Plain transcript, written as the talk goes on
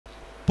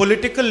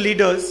political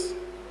leaders,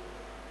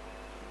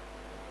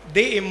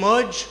 they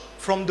emerge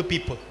from the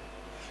people.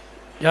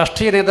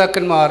 രാഷ്ട്രീയ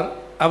നേതാക്കന്മാർ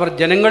അവർ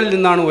ജനങ്ങളിൽ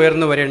നിന്നാണ്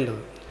ഉയർന്നു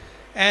വരേണ്ടത്.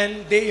 And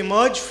they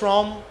emerge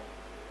from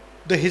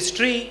the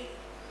history,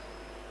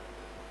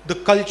 the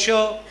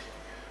culture,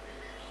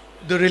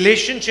 the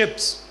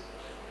relationships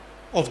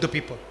of the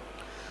people.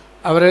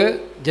 അവർ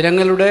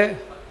ജനങ്ങളുടെ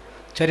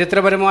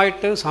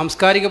ചരിത്രപരമായിട്ട്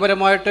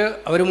സാംസ്കാരികപരമായിട്ട്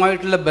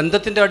അവരുമായിട്ടുള്ള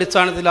ബന്ധത്തിൻ്റെ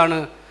അടിസ്ഥാനത്തിലാണ്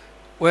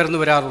ഉയർന്നു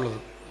വരാറുള്ളത്.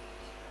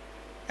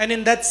 And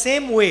in that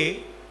same way,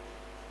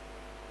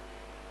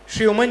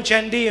 Sri Oommen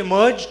Chandy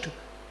emerged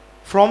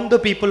from the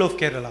people of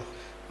Kerala.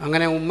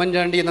 അങ്ങനെ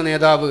ഉമ്മൻചാണ്ടി എന്ന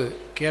നേതാവ്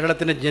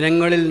കേരളത്തിൻ്റെ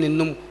ജനങ്ങളിൽ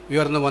നിന്നും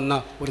ഉയർന്നു വന്ന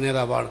ഒരു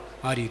നേതാവാണ്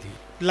ആ രീതി.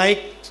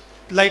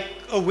 Like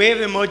a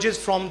wave emerges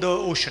from the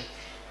ocean.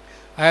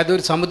 അതായത്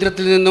ഒരു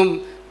സമുദ്രത്തിൽ നിന്നും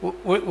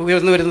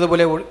ഉയർന്നു വരുന്നത്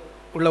പോലെ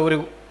ഉള്ള ഒരു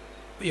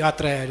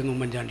യാത്രയായിരുന്നു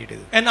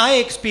ഉമ്മൻചാണ്ടിയുടേത്. And I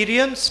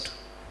experienced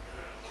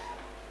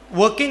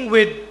working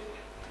with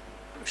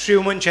Sri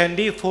Oommen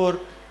Chandy for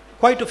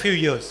quite a few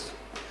years.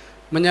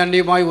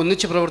 ഉമ്മൻചാണ്ടിയുമായി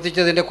ഒന്നിച്ച്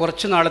പ്രവർത്തിച്ചതിൻ്റെ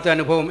കുറച്ച് നാളത്തെ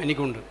അനുഭവം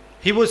എനിക്കുണ്ട്.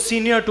 He was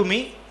senior to me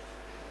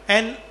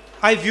and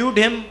I viewed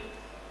him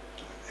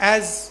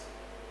as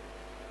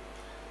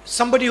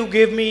somebody who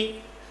gave me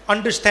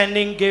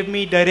understanding, gave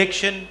me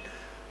direction,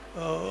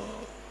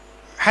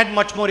 had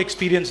much more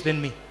experience than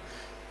me.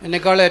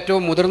 എന്നെക്കാൾ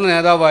ഏറ്റവും മുതിർന്ന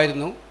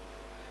നേതാവായിരുന്നു.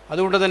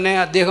 അതുകൊണ്ട് തന്നെ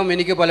അദ്ദേഹം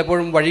എനിക്ക്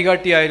പലപ്പോഴും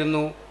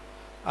വഴികാട്ടിയായിരുന്നു.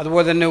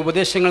 അതുപോലെ തന്നെ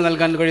ഉപദേശങ്ങൾ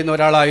നൽകാൻ കഴിയുന്ന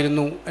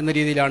ഒരാളായിരുന്നു എന്ന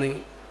രീതിയിലാണ്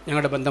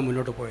ഞങ്ങളുടെ ബന്ധം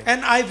മുന്നോട്ട് പോയത്.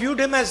 And I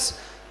viewed him as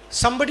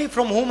somebody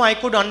from whom I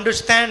could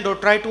understand or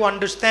try to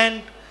understand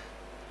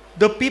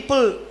the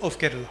people of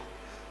Kerala.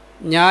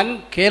 ഞാൻ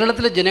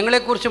കേരളത്തിലെ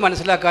ജനങ്ങളെക്കുറിച്ച്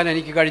മനസ്സിലാക്കാൻ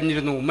എനിക്ക്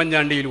കഴിഞ്ഞിരുന്നു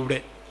ഉമ്മൻചാണ്ടിയിലൂടെ.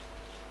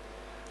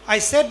 I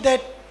said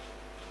that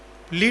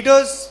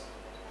leaders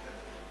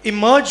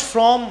emerge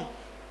from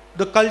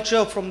the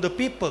culture, from the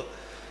people.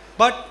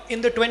 But in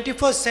the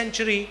 21st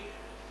century,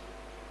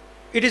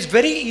 it is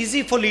very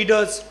easy for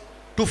leaders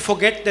to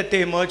forget that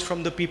they emerge from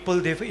the people,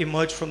 they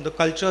emerge from the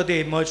culture, they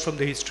emerge from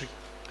the history.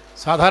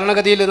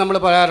 സാധാരണഗതിയിൽ നമ്മൾ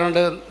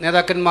പറയാറുണ്ട്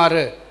നേതാക്കന്മാർ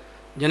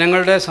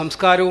ജനങ്ങളുടെ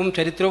സംസ്കാരവും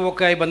ചരിത്രവും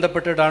ഒക്കെ ആയി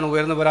ബന്ധപ്പെട്ടിട്ടാണ്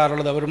ഉയർന്നു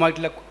വരാറുള്ളത്.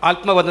 അവരുമായിട്ടുള്ള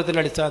ആത്മബന്ധത്തിൻ്റെ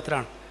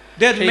അടിസ്ഥാനത്തിലാണ്.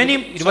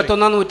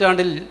 21ാം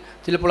നൂറ്റാണ്ടിൽ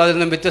ചിലപ്പോൾ അതിൽ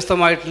നിന്നും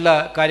വ്യത്യസ്തമായിട്ടുള്ള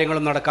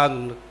കാര്യങ്ങളും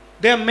നടക്കാറുണ്ട്.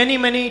 There are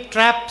many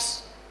traps,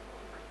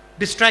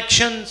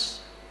 distractions,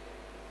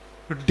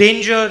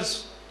 dangers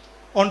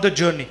on the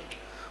journey.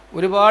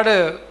 ഒരുപാട്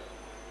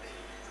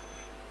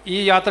ഈ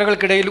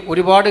യാത്രകൾക്കിടയിൽ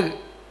ഒരുപാട്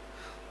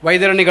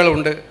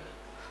വൈതരണികളുണ്ട്.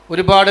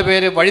 ഒരുപാട്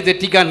പേര് വഴി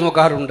തെറ്റിക്കാൻ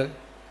നോക്കാറുണ്ട്.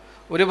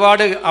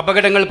 ഒരുപാട്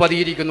അപകടങ്ങൾ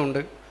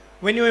പതിയിരിക്കുന്നുണ്ട്.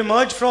 When you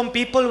emerge from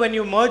people, when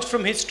you emerge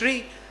from history,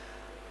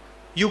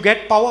 you get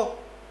power.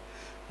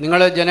 നിങ്ങൾ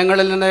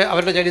ജനങ്ങളിൽ നിന്ന്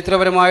അവരുടെ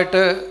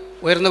ചരിത്രപരമായിട്ട്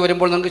ഉയർന്നു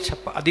വരുമ്പോൾ നിങ്ങൾക്ക്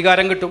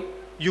അധികാരം കിട്ടും.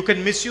 You can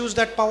misuse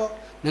that power.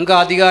 നിങ്ങൾക്ക്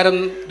അധികാരം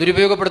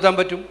ദുരുപയോഗപ്പെടുത്താൻ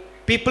പറ്റും.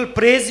 People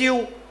praise you.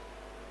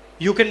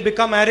 You can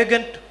become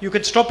arrogant. You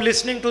can stop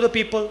listening to the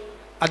people.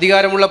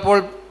 അധികാരമുള്ളപ്പോൾ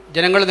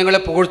ജനങ്ങൾ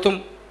നിങ്ങളെ പുകഴ്ത്തും.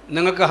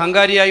 നിങ്ങൾക്ക്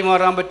അഹങ്കാരിയായി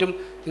മാറാൻ പറ്റും.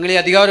 നിങ്ങളെ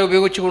അധികാരം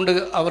ഉപയോഗിച്ചുകൊണ്ട്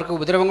അവർക്ക്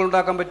ഉപദ്രവങ്ങൾ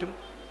ഉണ്ടാക്കാൻ പറ്റും.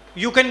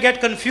 You can get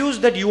confused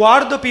that you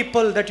are the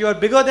people, that you are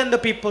bigger than the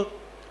people.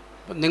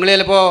 നിങ്ങൾ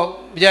ചിലപ്പോൾ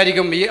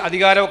വിചാരിക്കും ഈ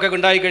അധികാരമൊക്കെ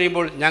ഉണ്ടായി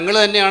കഴിയുമ്പോൾ ഞങ്ങൾ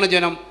തന്നെയാണ്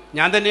ജനം,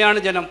 ഞാൻ തന്നെയാണ്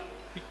ജനം,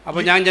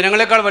 അപ്പോൾ ഞാൻ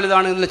ജനങ്ങളെക്കാൾ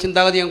വലുതാണ് എന്നുള്ള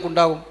ചിന്താഗതി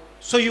ഞങ്ങൾക്കുണ്ടാകും.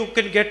 So you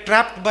can get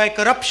trapped by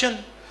corruption.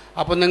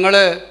 അപ്പോൾ നിങ്ങൾ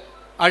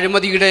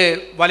അഴിമതിയുടെ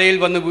വലയിൽ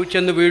വന്ന്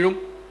ചെന്ന് വീഴും.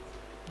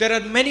 There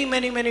are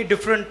many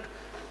different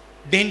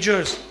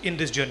dangers in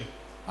this journey.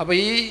 അപ്പോൾ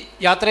ഈ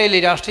യാത്രയിൽ,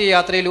 രാഷ്ട്രീയ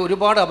യാത്രയിൽ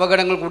ഒരുപാട്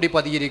അപകടങ്ങൾ കൂടി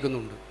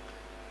പതിയിരിക്കുന്നുണ്ട്.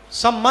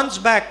 Some months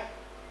back,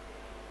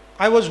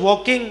 I was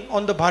walking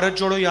on the Bharat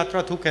Jodo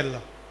Yatra through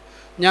Kerala.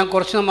 ഞാൻ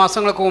കുറച്ച്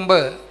മാസങ്ങൾക്ക് മുമ്പ്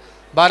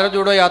ഭാരത്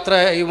ജോഡോ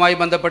യാത്രയുമായി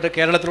ബന്ധപ്പെട്ട്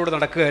കേരളത്തിലൂടെ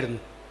നടക്കുകയായിരുന്നു.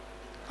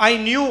 I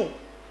knew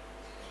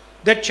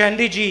that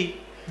Chandy ji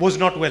was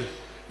not well.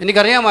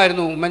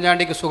 എനിക്കറിയാമായിരുന്നു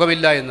ഉമ്മൻചാണ്ടിക്ക്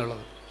സുഖമില്ല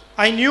എന്നുള്ളത്.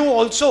 I knew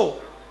also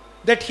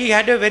that he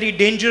had a very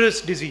dangerous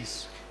disease.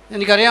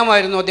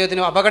 എനിക്കറിയാമായിരുന്നു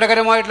അദ്ദേഹത്തിന്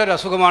അപകടകരമായിട്ടുള്ളൊരു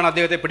അസുഖമാണ്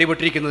അദ്ദേഹത്തെ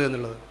പിടിപെട്ടിരിക്കുന്നത്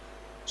എന്നുള്ളത്.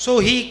 So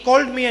he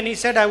called me and he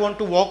said, I want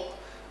to walk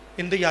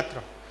in the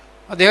yatra.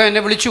 അദ്ദേഹം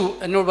എന്നെ വിളിച്ചു,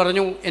 എന്നോട്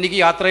പറഞ്ഞു എനിക്ക്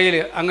യാത്രയിൽ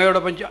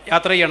അങ്ങയോടൊപ്പം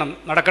യാത്ര ചെയ്യണം,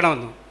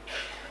 നടക്കണമെന്ന്.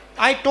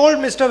 I told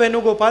Mr.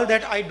 Venugopal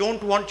that I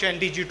don't want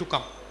Chandy ji to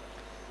come.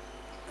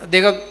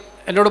 അദ്ദേഹം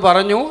എന്നോട്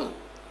പറഞ്ഞു,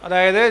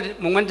 അതായത്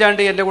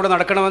ഉമ്മൻചാണ്ടി എൻ്റെ കൂടെ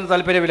നടക്കണമെന്ന്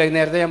താല്പര്യമില്ല.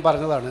 നേരത്തെ ഞാൻ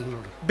പറഞ്ഞതാണ്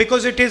നിങ്ങളോട്.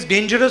 Because it is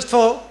dangerous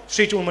for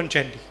Sri Oommen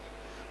Chandy.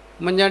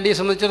 ഉമ്മൻചാണ്ടിയെ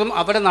സംബന്ധിച്ചിടത്തോളം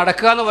അവിടെ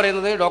നടക്കുക എന്ന്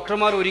പറയുന്നത്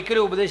ഡോക്ടർമാർ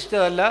ഒരിക്കലും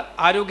ഉപദേശിച്ചതല്ല,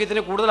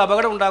 ആരോഗ്യത്തിന് കൂടുതൽ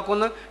അപകടം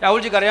ഉണ്ടാക്കുമെന്ന്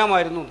രാഹുൽജിക്ക്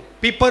അറിയാമായിരുന്നു.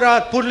 People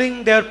are pulling,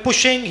 they are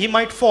pushing, he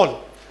might fall.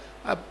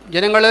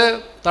 ജനങ്ങൾ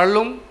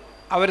തള്ളും,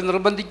 അവർ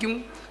നിർബന്ധിക്കും,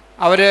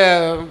 അവരെ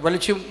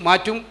വലിച്ചു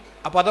മാറ്റും.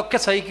 അപ്പോൾ അതൊക്കെ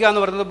സഹിക്കുക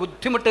എന്ന് പറയുന്നത്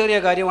ബുദ്ധിമുട്ടേറിയ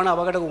കാര്യമാണ്,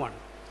 അപകടവുമാണ്.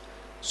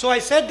 So I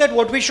said that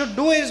what we should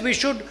do is we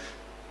should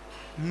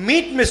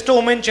meet Mr.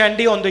 Oommen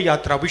Chandy on the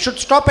yatra. We should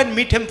stop and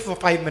meet him for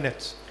 5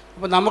 minutes.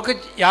 അപ്പോൾ നമുക്ക്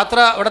യാത്ര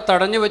അവിടെ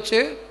തടഞ്ഞു വെച്ച്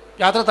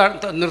യാത്ര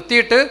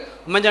നിർത്തിയിട്ട്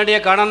ഉമ്മൻചാണ്ടിയെ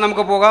കാണാൻ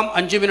നമുക്ക് പോകാം.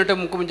 5 minute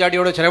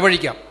ഉമ്മൻചാണ്ടിയോട്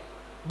ചെലവഴിക്കാം.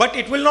 But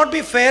it will not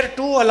be fair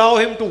to allow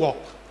him to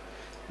walk.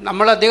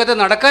 നമ്മൾ അദ്ദേഹത്തെ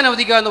നടക്കാൻ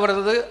അനുവദിക്കുക എന്ന്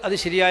പറയുന്നത് അത്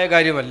ശരിയായ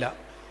കാര്യമല്ല.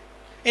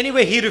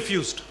 Anyway, he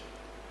refused.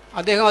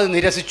 അദ്ദേഹം അത്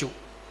നിരസിച്ചു.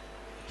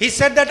 He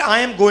said that I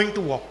am going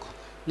to walk.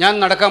 ഞാൻ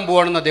നടക്കാൻ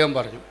പോവാണെന്ന് അദ്ദേഹം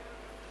പറഞ്ഞു.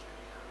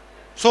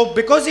 So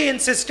because he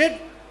insisted,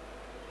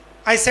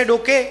 I said,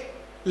 okay,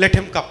 let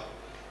him come.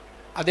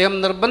 അദ്ദേഹം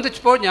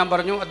നിർബന്ധിച്ചപ്പോൾ ഞാൻ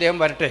പറഞ്ഞു അദ്ദേഹം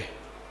വരട്ടെ.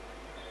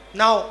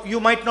 Now you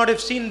might not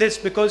have seen this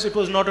because it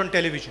was not on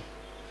television.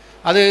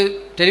 അത്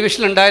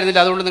ടെലിവിഷനിൽ ഉണ്ടായിരുന്നില്ല,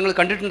 അതുകൊണ്ട് നിങ്ങൾ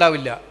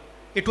കണ്ടിട്ടുണ്ടാവില്ല.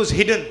 It was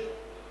hidden.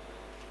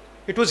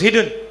 It was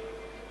hidden.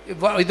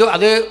 ഇത്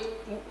അത്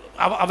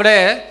അവിടെ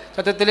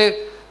സത്യത്തിൽ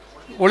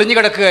ഒളിഞ്ഞു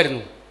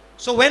കിടക്കുകയായിരുന്നു.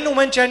 So when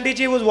Oommen Chandy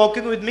ji was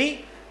walking with me,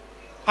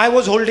 I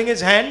was holding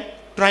his hand,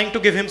 trying to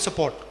give him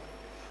support.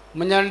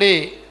 Oommen Chandy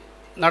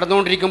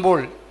നടന്നുകൊണ്ടിരിക്കുമ്പോൾ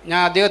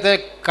ഞാൻ അദ്ദേഹത്തെ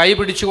കൈ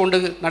പിടിച്ചുകൊണ്ട്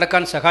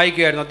നടക്കാൻ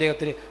സഹായിക്കുകയായിരുന്നു.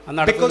 അദ്ദേഹത്തിന്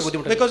നടക്കുന്നത്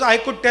ബുദ്ധിമുട്ട്. Because I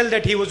could tell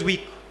that he was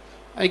weak.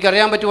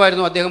 എനിക്കറിയാൻ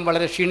പറ്റുമായിരുന്നു അദ്ദേഹം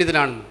വളരെ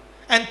ക്ഷീണിതനാണെന്ന്.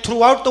 And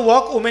throughout the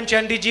walk, Oommen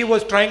Chandy ji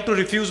was trying to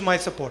refuse my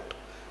support.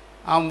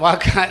 ആ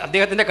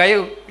അദ്ദേഹത്തിൻ്റെ കൈ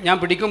ഞാൻ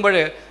പിടിക്കുമ്പോൾ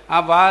ആ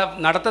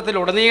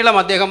നടത്തത്തിലുടനീളം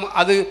അദ്ദേഹം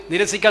അത്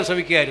നിരസിക്കാൻ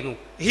ശ്രമിക്കുകയായിരുന്നു.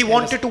 He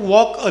wanted to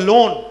walk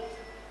alone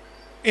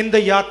in the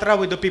yatra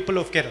with the people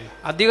of Kerala.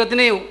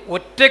 അദ്ദേഹത്തിന്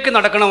ഒറ്റയ്ക്ക്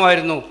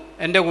നടക്കണമായിരുന്നു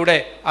എൻ്റെ കൂടെ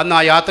അന്ന്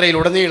ആ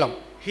യാത്രയിലുടനീളം.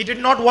 He did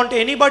not want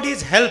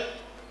anybody's help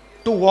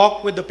to walk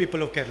with the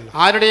people of Kerala.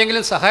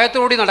 ആരുടെയെങ്കിലും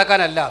സഹായത്തോടെ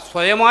നടക്കാനല്ല,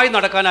 സ്വയമായി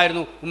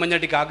നടക്കാനായിരുന്നു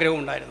ഉമ്മൻചാണ്ടിക്ക് ആഗ്രഹം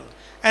ഉണ്ടായിരുന്നത്.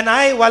 And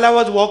while I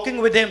was walking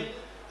with him,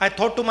 I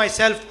thought to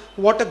myself,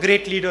 what a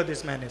great leader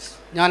this man is.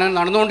 ഞാൻ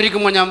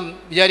നടന്നുകൊണ്ടിരിക്കുമ്പോൾ ഞാൻ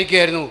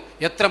വിചാരിക്കുകയായിരുന്നു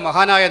എത്ര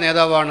മഹാനായ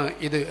നേതാവാണ്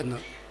ഇത് എന്ന്.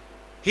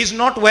 He's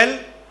not well.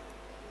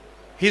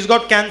 He's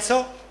got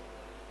cancer.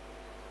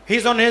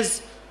 He's on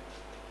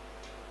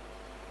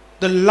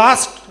the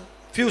last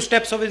few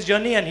steps of his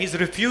journey and he's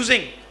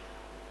refusing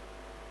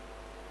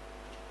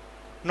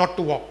not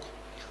to walk.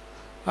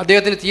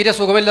 അദ്ദേഹത്തിന് തീരെ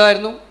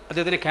സുഖമില്ലായിരുന്നു.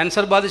 അദ്ദേഹത്തിന്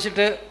ക്യാൻസർ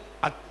ബാധിച്ചിട്ട്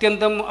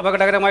അത്യന്തം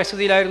അപകടകരമായ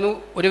സ്ഥിതിയിലായിരുന്നു.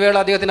 ഒരു വേള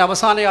അദ്ദേഹത്തിൻ്റെ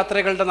അവസാന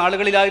യാത്രകളുടെ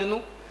നാളുകളിലായിരുന്നു.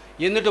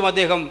 എന്നിട്ടും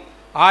അദ്ദേഹം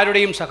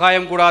ആരുടെയും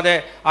സഹായം കൂടാതെ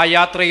ആ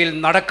യാത്രയിൽ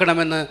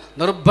നടക്കണമെന്ന്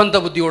നിർബന്ധ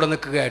ബുദ്ധിയോടെ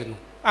നിൽക്കുകയായിരുന്നു.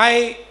 I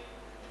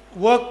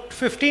worked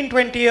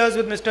 15-20 years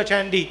with Mr.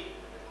 Chandy.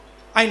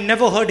 I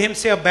never heard him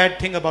say a bad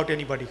thing about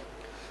anybody.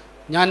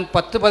 ഞാൻ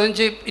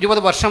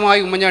 10-15-20 വർഷമായി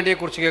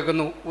ഉമ്മൻചാണ്ടിയെക്കുറിച്ച്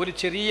കേൾക്കുന്നു. ഒരു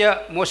ചെറിയ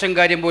മോശം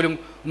കാര്യം പോലും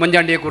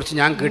ഉമ്മൻചാണ്ടിയെക്കുറിച്ച്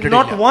ഞാൻ കേട്ടിട്ടില്ല.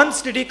 Not once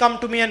did he come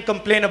to me and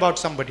complain about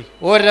somebody.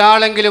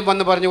 ഒരാളെങ്കിലും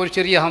വന്ന് പറഞ്ഞ ഒരു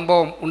ചെറിയ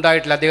സംഭവം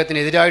ഉണ്ടായിട്ടില്ല, അദ്ദേഹത്തിന്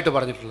എതിരായിട്ട്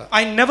പറഞ്ഞിട്ടില്ല.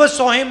 I never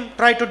saw him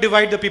try to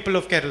divide the people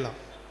of Kerala.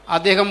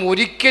 അദ്ദേഹം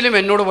ഒരിക്കലും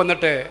എന്നോട്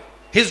വന്നിട്ട്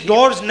his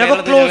doors never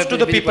closed to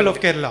the people of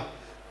Kerala.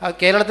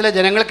 കേരളത്തിലെ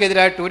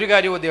ജനങ്ങൾക്കെതിരായിട്ട് ഒരു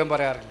കാര്യവും അദ്ദേഹം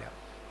പറയാറില്ല.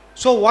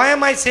 So why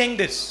am I saying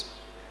this?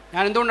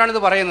 ഞാൻ എന്തുകൊണ്ടാണ്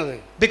ഇത് പറയുന്നത്?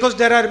 Because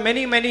there are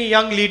many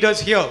young leaders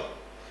here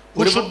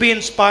who should be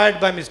inspired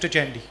by Mr.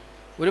 Chandy.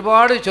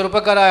 ഒരുപാട്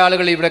ചെറുപ്പക്കാരായ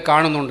ആളുകൾ ഇവിടെ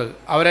കാണുന്നുണ്ട്.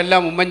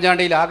 അവരെല്ലാം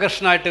ഉമ്മൻചാണ്ടിയിൽ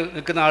ആകർഷണമായിട്ട്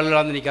നിൽക്കുന്ന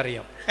ആളുകളാണെന്ന്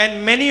എനിക്കറിയാം. And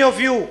many of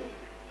you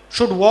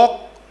should walk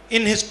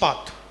in his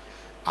path.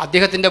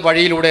 അദ്ദേഹത്തിൻ്റെ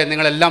വഴിയിലൂടെ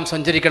നിങ്ങളെല്ലാം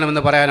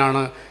സഞ്ചരിക്കണമെന്ന്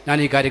പറയാനാണ് ഞാൻ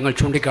ഈ കാര്യങ്ങൾ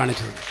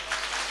ചൂണ്ടിക്കാണിച്ചത്.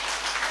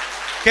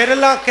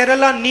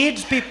 Kerala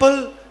needs people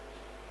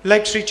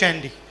like Sri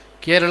Chandy.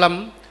 Keralam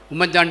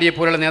ഉമ്മൻചാണ്ടിയെ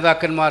പോലുള്ള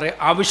നേതാക്കന്മാരെ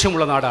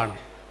ആവശ്യമുള്ള നാടാണ്.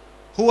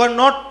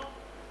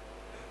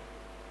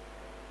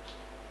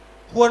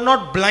 who are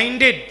not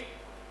blinded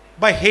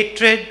by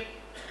hatred,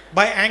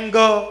 by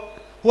anger,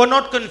 who are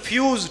not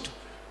confused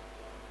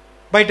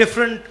by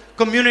different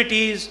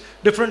communities,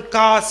 different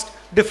castes,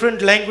 different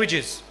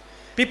languages.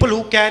 People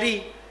who carry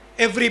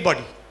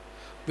everybody.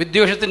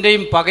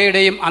 വിദ്വേഷത്തിൻ്റെയും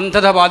പകയുടെയും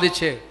അന്ധത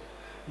ബാധിച്ച്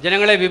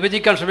ജനങ്ങളെ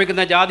വിഭജിക്കാൻ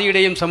ശ്രമിക്കുന്ന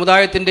ജാതിയുടെയും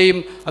സമുദായത്തിൻ്റെയും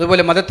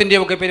അതുപോലെ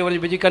മതത്തിൻ്റെയും ഒക്കെ പേര് പറഞ്ഞ്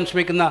വിഭജിക്കാൻ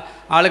ശ്രമിക്കുന്ന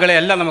ആളുകളെ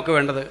അല്ല നമുക്ക്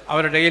വേണ്ടത്.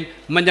 അവരുടെ ഇടയിൽ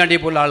ഉമ്മൻചാണ്ടിയെ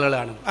പോലുള്ള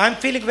ആളുകളാണ്. I am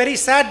feeling very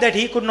sad that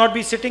he could not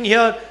be sitting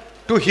here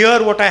to hear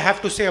what I have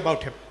to say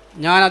about him.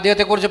 ഞാൻ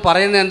അദ്ദേഹത്തെക്കുറിച്ച്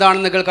പറയുന്നത്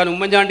എന്താണെന്ന് കേൾക്കാൻ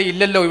ഉമ്മൻചാണ്ടി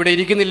ഇല്ലല്ലോ, ഇവിടെ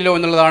ഇരിക്കുന്നില്ലല്ലോ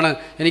എന്നുള്ളതാണ്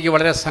എനിക്ക്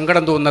വളരെ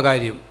സങ്കടം തോന്നുന്ന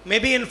കാര്യം.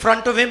 Maybe in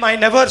front of him I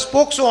never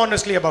spoke so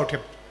honestly about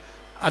him.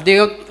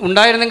 അദ്ദേഹം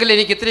ഉണ്ടായിരുന്നെങ്കിൽ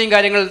എനിക്ക് ഇത്രയും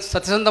കാര്യങ്ങൾ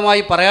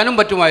സത്യസന്ധമായി പറയാനും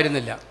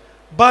പറ്റുമായിരുന്നില്ല.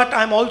 But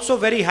I am also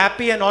very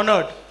happy and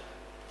honored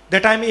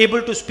that I am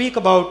able to speak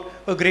about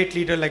a great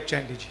leader like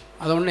Chandy ji.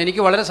 അതുകൊണ്ട്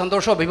എനിക്ക് വളരെ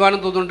സന്തോഷവും അഭിമാനം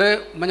തോന്നുന്നുണ്ട്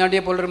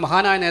ഉമ്മൻചാണ്ടിയെ പോലൊരു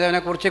മഹാനായ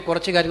നേതാവിനെക്കുറിച്ച്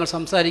കുറച്ച് കാര്യങ്ങൾ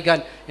സംസാരിക്കാൻ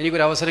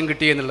എനിക്കൊരു അവസരം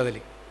കിട്ടി എന്നുള്ളതിൽ.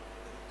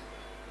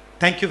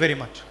 Thank you very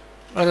much.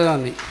 വളരെ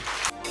നന്ദി.